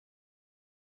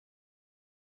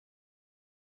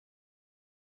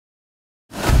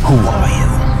Who are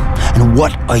you? And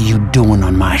what are you doing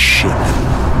on my ship?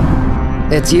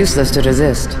 It's useless to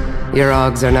resist. Your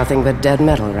augs are nothing but dead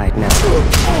metal right now.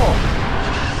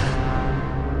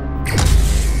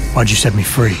 Why'd you set me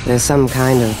free? There's some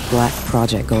kind of black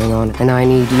project going on, and I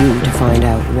need you to find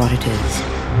out what it is.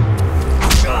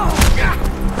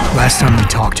 Last time we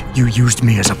talked, you used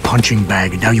me as a punching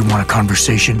bag, and now you want a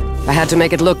conversation? I had to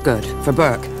make it look good, for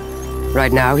Burke.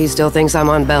 Right now, he still thinks I'm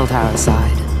on Belltower's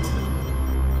side.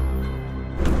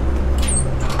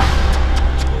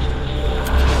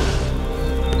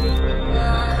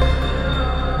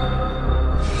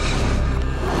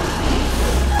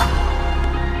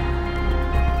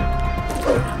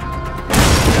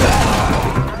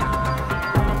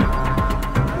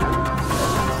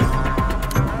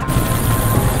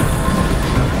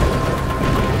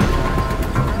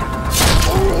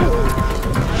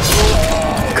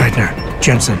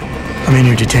 Jensen, I'm in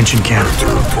your detention camp.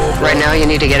 Right now, you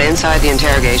need to get inside the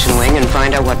interrogation wing and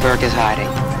find out what Burke is hiding.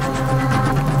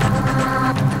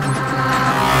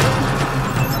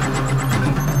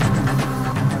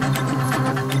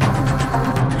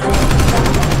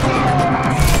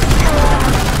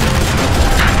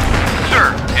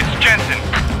 Sir, it's Jensen.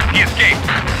 He escaped.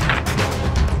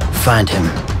 Find him.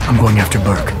 I'm going after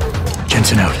Burke.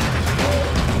 Jensen out.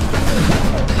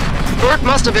 Burke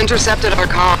must have intercepted our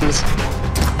comms.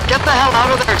 Get the hell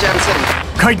out of there, Jensen.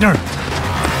 Keitner!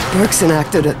 Burke's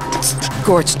enacted a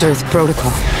scorched earth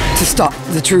protocol to stop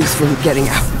the truth from getting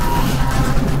out.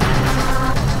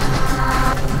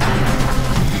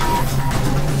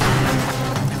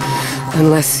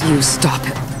 Unless you stop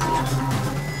it.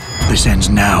 This ends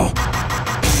now.